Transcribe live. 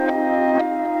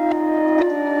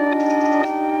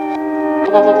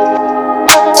Yo,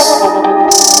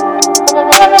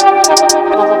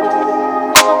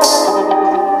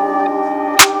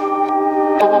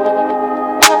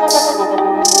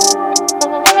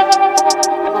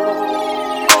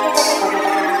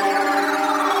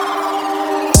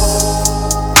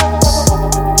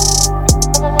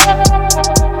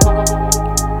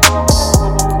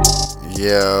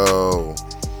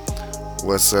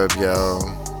 what's up, y'all?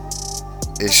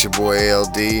 It's your boy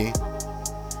LD,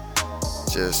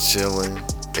 just chilling.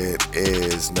 It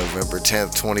is November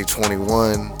 10th,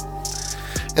 2021,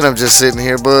 and I'm just sitting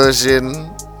here bullshitting.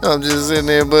 No, I'm just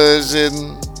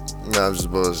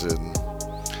bullshitting.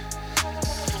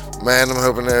 Man, I'm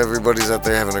hoping that everybody's out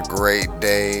there having a great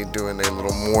day, doing their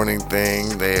little morning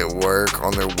thing. They at work,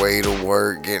 on their way to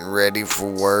work, getting ready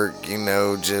for work,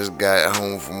 just got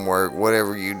home from work.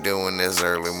 Whatever you doing this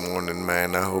early morning,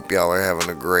 man, I hope y'all are having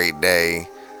a great day.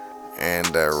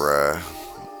 And,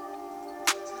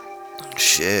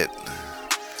 shit.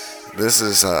 This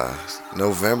is,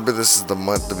 November. This is the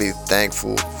month to be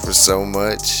thankful for so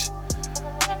much.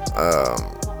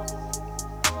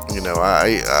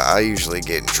 I usually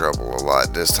get in trouble a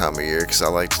lot this time of year because I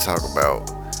like to talk about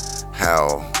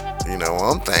how,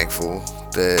 I'm thankful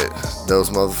that those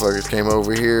motherfuckers came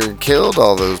over here and killed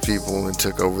all those people and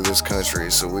took over this country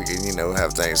so we can,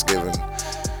 have Thanksgiving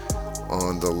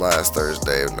on the last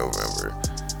Thursday of November.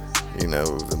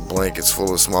 The blankets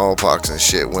full of smallpox and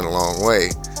shit went a long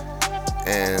way.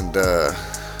 And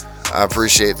I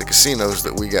appreciate the casinos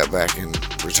that we got back in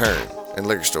return and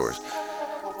liquor stores.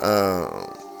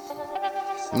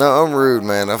 No, I'm rude,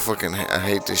 man. I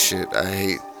hate this shit. I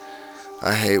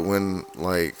hate when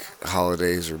like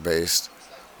holidays are based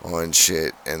on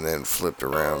shit and then flipped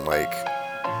around. Like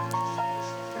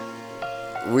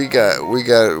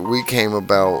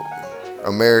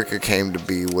America came to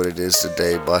be what it is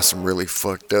today by some really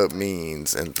fucked up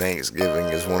means, and Thanksgiving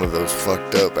is one of those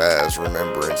fucked up ass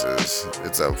remembrances.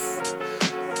 It's a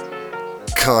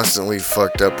constantly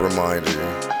fucked up reminder.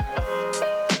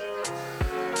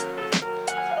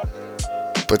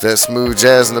 But that smooth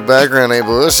jazz in the background ain't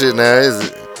bullshit now, is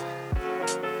it?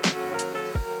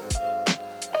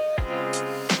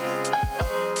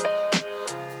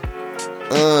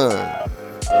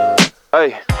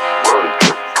 Hey.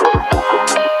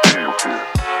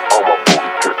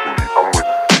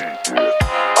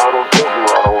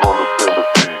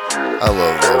 I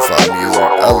love lo-fi music.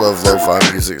 I love lo-fi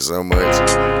music so much.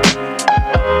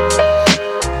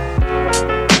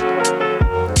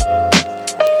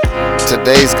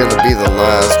 Today's gonna be the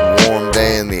last warm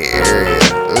day in the area.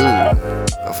 Ooh,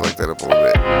 I fucked that up a little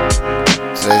bit.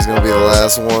 Today's gonna be the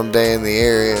last warm day in the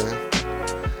area.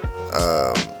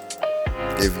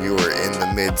 If you are in the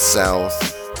Mid-South,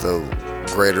 the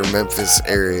greater Memphis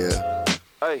area,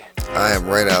 I am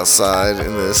right outside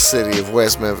in the city of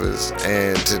West Memphis,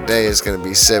 and today is gonna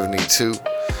be 72,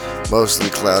 mostly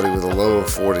cloudy with a low of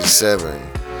 47.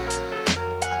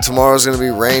 Tomorrow's going to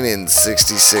be raining,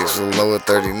 66 with a low of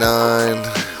 39.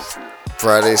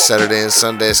 Friday, Saturday, and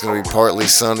Sunday it's going to be partly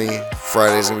sunny.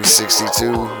 Friday's going to be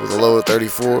 62 with a low of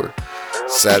 34.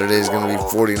 Saturday's going to be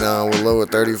 49 with a low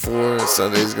of 34. And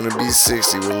Sunday's going to be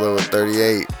 60 with a low of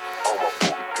 38.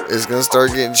 It's going to start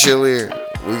getting chillier.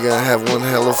 We're going to have one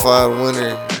hell of a fine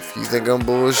winter. If you think I'm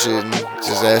bullshitting,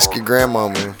 just ask your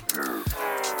grandmama.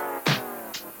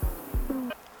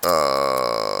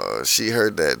 She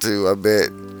heard that too, I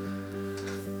bet.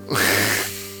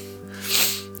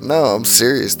 No, I'm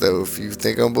serious though. If you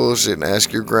think I'm bullshitting,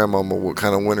 ask your grandmama what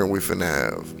kind of winter we finna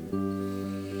have.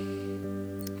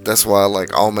 That's why I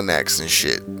like almanacs and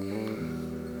shit.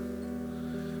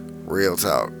 Real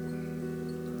talk.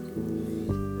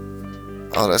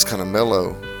 Oh, that's kind of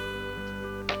mellow.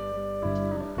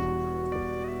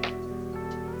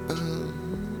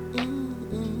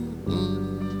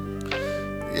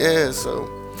 Yeah, so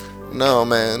no,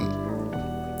 man.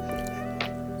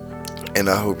 And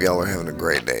I hope y'all are having a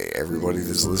great day. Everybody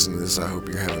that's listening to this, I hope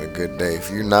you're having a good day. If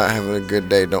you're not having a good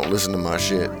day, don't listen to my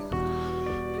shit.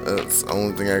 That's the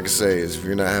only thing I can say is if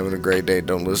you're not having a great day,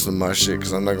 don't listen to my shit,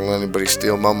 because I'm not going to let anybody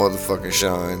steal my motherfucking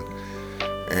shine.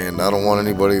 And I don't want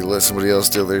anybody to let somebody else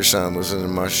steal their shine listening to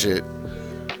my shit.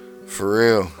 For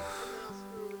real.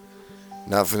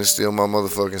 Not finna steal my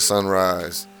motherfucking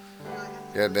sunrise.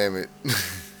 God damn it.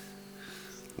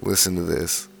 Listen to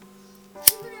this.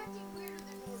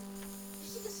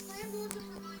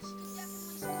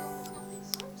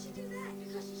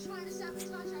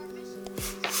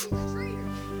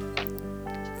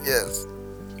 Yes,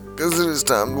 because it is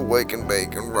time to wake and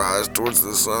bake and rise towards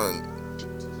the sun.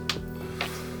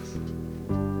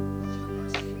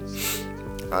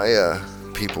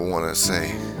 People want to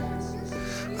say,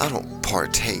 I don't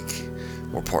partake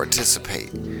or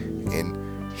participate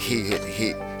in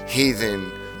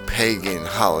heathen pagan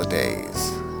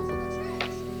holidays.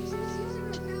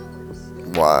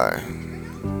 Why?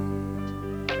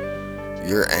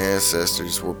 Your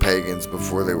ancestors were pagans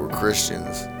before they were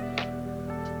Christians.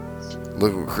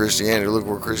 Look where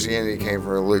Christianity came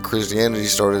from. Look, Christianity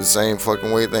started the same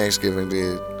fucking way Thanksgiving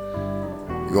did.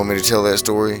 You want me to tell that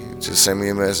story? Just send me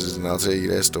a message and I'll tell you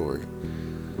that story.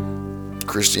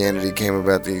 Christianity came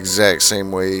about the exact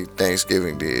same way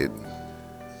Thanksgiving did.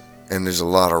 And there's a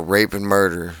lot of rape and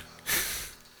murder.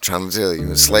 Trying to tell you,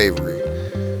 and slavery.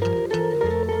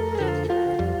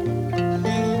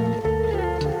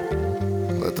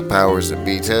 Let the powers that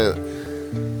be tell.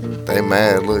 They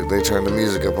mad. Look, they turned the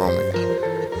music up on me.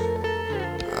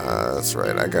 That's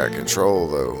right, I got control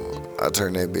though. I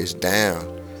turned that bitch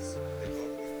down.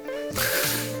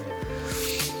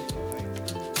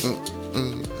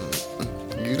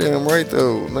 You damn right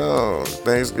though. No,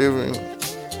 Thanksgiving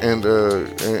and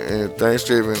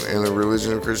Thanksgiving and the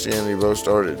religion of Christianity both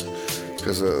started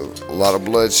because of a lot of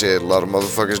bloodshed. A lot of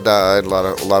motherfuckers died. A lot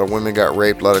of women got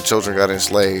raped. A lot of children got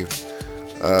enslaved.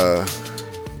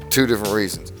 Two different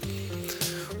reasons.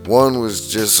 One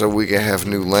was just so we could have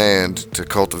new land to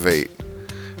cultivate,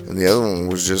 and the other one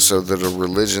was just so that a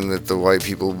religion that the white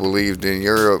people believed in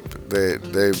Europe, that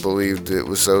they believed it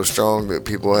was so strong that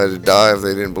people had to die if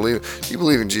they didn't believe it. You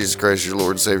believe in Jesus Christ, your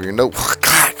Lord and Savior? No.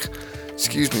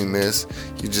 Excuse me, miss.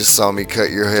 You just saw me cut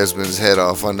your husband's head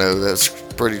off. I know that's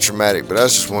pretty traumatic, but I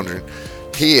was just wondering.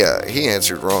 He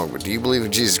answered wrong, but do you believe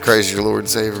in Jesus Christ, your Lord and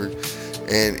Savior?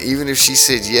 And even if she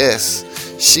said yes,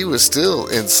 she was still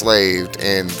enslaved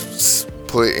and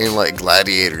put in like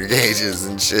gladiator cages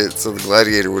and shit, so the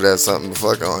gladiator would have something to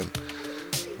fuck on.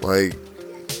 Like,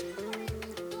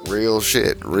 real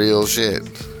shit.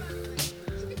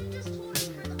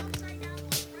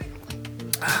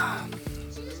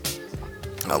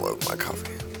 I love my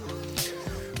coffee.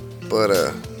 But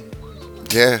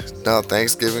yeah, no,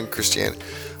 Thanksgiving, Christianity.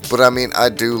 But I mean, I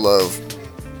do love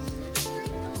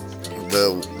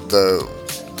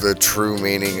the true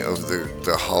meaning of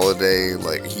the holiday,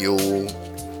 like Yule,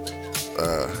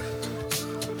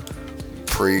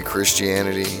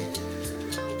 pre-Christianity.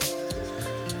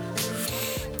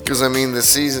 Because I mean, the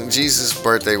season, Jesus'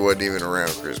 birthday wasn't even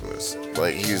around Christmas.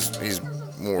 Like he's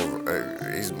more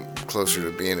he's closer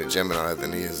to being a Gemini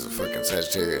than he is a fucking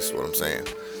Sagittarius. Is what I'm saying.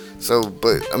 So,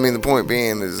 but I mean, the point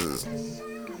being is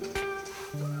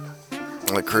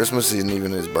like Christmas isn't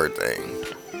even his birthday.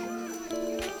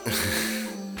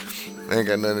 Ain't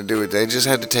got nothing to do with it. They just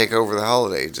had to take over the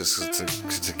holiday just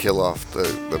to kill off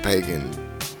the pagan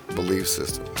belief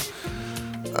system.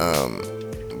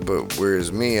 But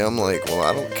whereas me, I'm like, well,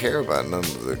 I don't care about none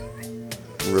of the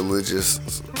religious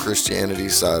Christianity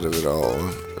side of it all.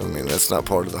 I mean, that's not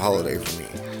part of the holiday for me.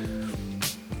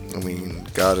 I mean,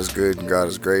 God is good and God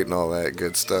is great and all that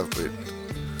good stuff, but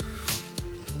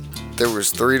there was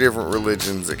 3 different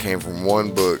religions that came from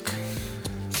one book,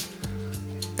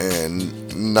 and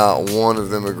not one of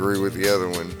them agree with the other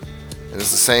one. And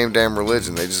it's the same damn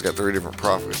religion. They just got 3 different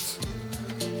prophets: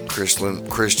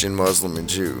 Christian, Muslim, and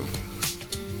Jew.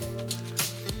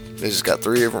 They just got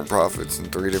 3 different prophets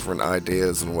and 3 different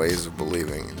ideas and ways of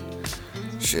believing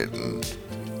shit.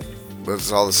 But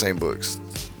it's all the same books.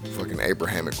 Fucking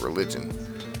Abrahamic religion.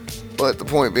 But the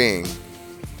point being,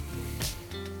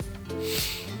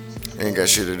 it ain't got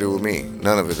shit to do with me.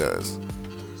 None of it does.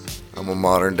 I'm a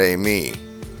modern day me.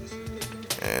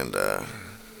 And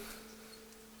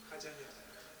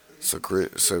so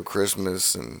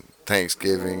Christmas and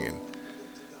Thanksgiving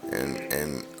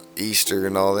and Easter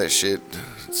and all that shit,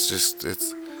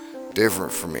 it's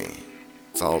different for me.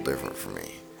 It's all different for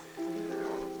me.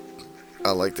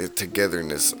 I like the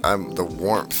togetherness. I'm the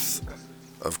warmth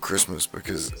of Christmas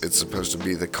because it's supposed to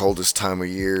be the coldest time of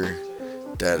year.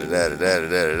 Da da da da da da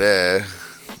da da.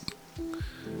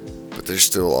 But there's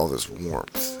still all this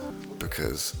warmth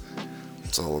because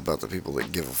it's all about the people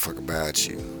that give a fuck about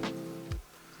you.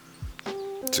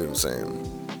 See what I'm saying?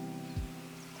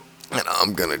 And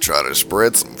I'm gonna try to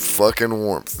spread some fucking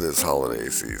warmth this holiday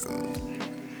season.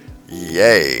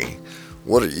 Yay.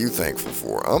 What are you thankful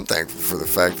for? I'm thankful for the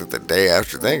fact that the day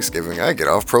after Thanksgiving I get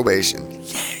off probation.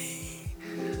 Yay.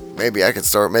 Maybe I can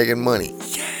start making money.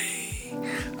 Yay.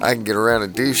 I can get around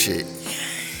and do shit.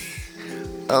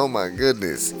 Yay. Oh my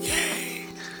goodness. Yay.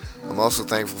 I'm also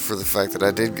thankful for the fact that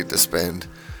I did get to spend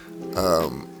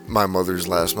my mother's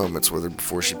last moments with her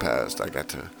before she passed. I got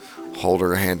to hold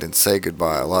her hand and say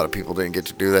goodbye. A lot of people didn't get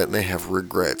to do that and they have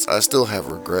regrets. I still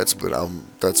have regrets, but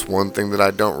that's one thing that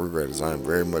I don't regret is I am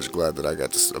very much glad that I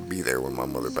got to be there when my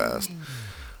mother passed.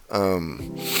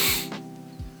 And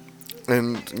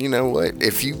you know what?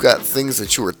 If you got things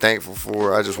that you are thankful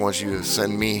for, I just want you to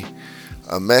send me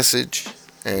a message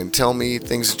and tell me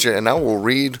things that and I will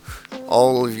read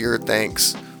all of your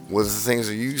thanks with the things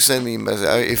that you send me.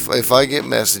 If I get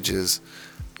messages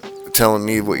telling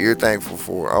me what you're thankful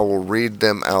for, I will read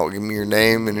them out. Give me your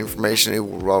name and information.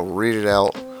 I'll read it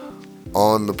out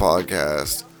on the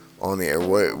podcast, on the air.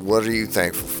 What are you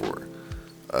thankful for?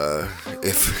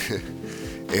 If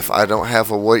if I don't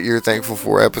have a what you're thankful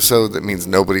for episode, that means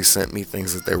nobody sent me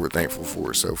things that they were thankful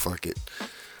for. So fuck it.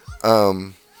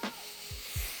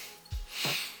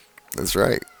 That's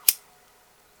right.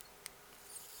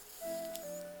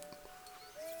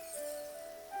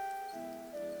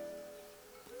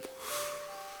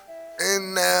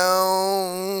 And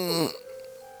now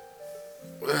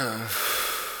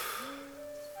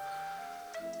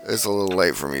it's a little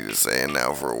late for me to say it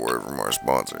now for a word from our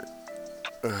sponsor.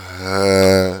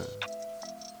 I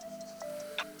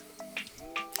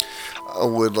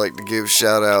would like to give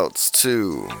shout outs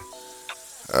to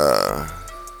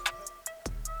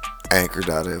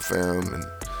Anchor.fm and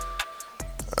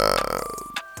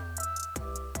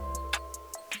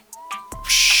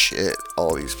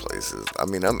all these places. I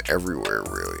mean, I'm everywhere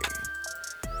really.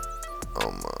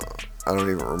 I don't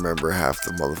even remember half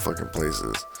the motherfucking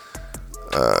places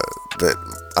that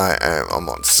I am. I'm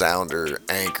on Sounder,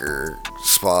 Anchor,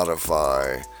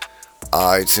 Spotify,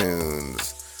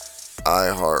 iTunes,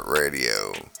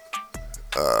 iHeartRadio,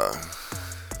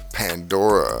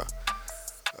 Pandora.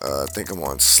 I think I'm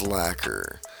on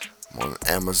Slacker. I'm on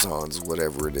Amazon's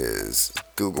whatever it is,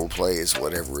 Google Play's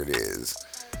whatever it is,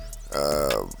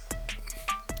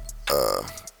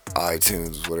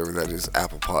 iTunes, whatever that is,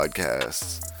 Apple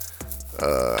Podcasts,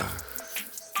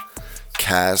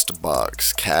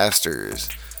 Castbox, Casters.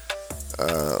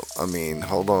 I mean,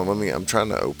 hold on, I'm trying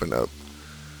to open up.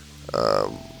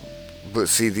 But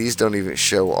see, these don't even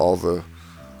show all the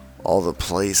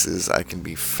places I can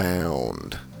be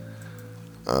found.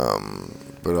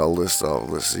 But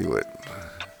let's see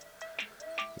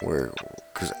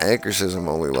because Anchor says I'm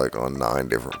only like on 9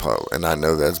 different and I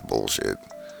know that's bullshit.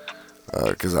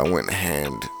 Because I went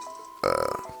and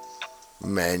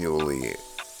manually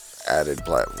added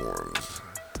platforms.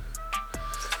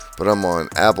 But I'm on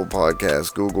Apple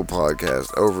Podcasts, Google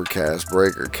Podcasts, Overcast,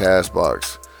 Breaker,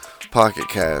 Castbox, Pocket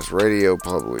Cast, Radio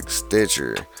Public,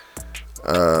 Stitcher,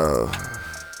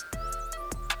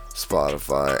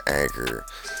 Spotify, Anchor.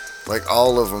 Like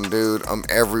all of them, dude. I'm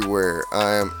everywhere.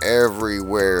 I am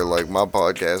everywhere. Like my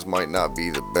podcast might not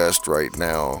be the best right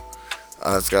now.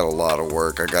 It's got a lot of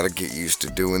work. I gotta get used to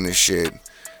doing this shit.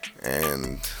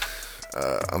 And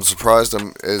I'm surprised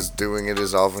I'm doing it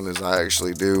as often as I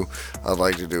actually do. I'd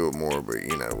like to do it more, but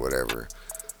you know, whatever.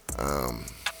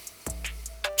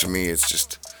 To me, it's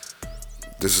just,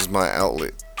 this is my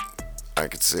outlet. I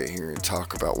could sit here and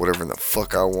talk about whatever the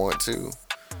fuck I want to.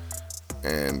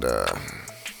 And,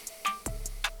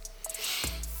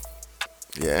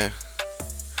 yeah.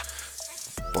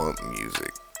 Bump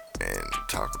music and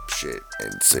talk shit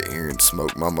and sit here and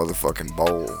smoke my motherfucking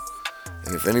bowl.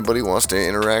 And if anybody wants to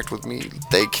interact with me,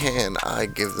 they can. I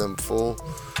give them full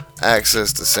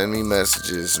access to send me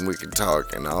messages and we can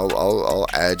talk, and I'll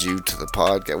add you to the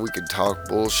podcast. We can talk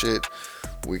bullshit.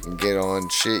 We can get on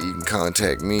shit. You can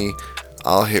contact me.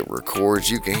 I'll hit record.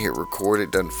 You can hit record.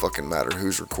 It doesn't fucking matter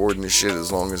who's recording this shit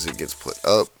as long as it gets put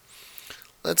up.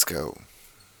 Let's go.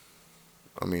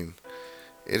 I mean,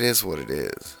 it is what it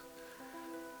is.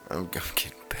 I'm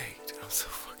getting baked. I'm so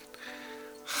fucking...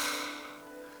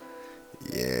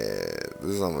 Yeah,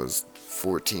 this is almost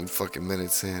 14 fucking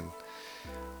minutes in.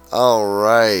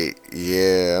 Alright,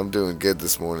 yeah, I'm doing good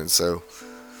this morning, so...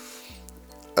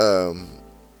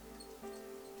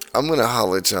 I'm gonna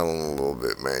holler at y'all in a little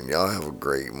bit, man. Y'all have a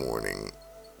great morning.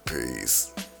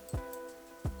 Peace.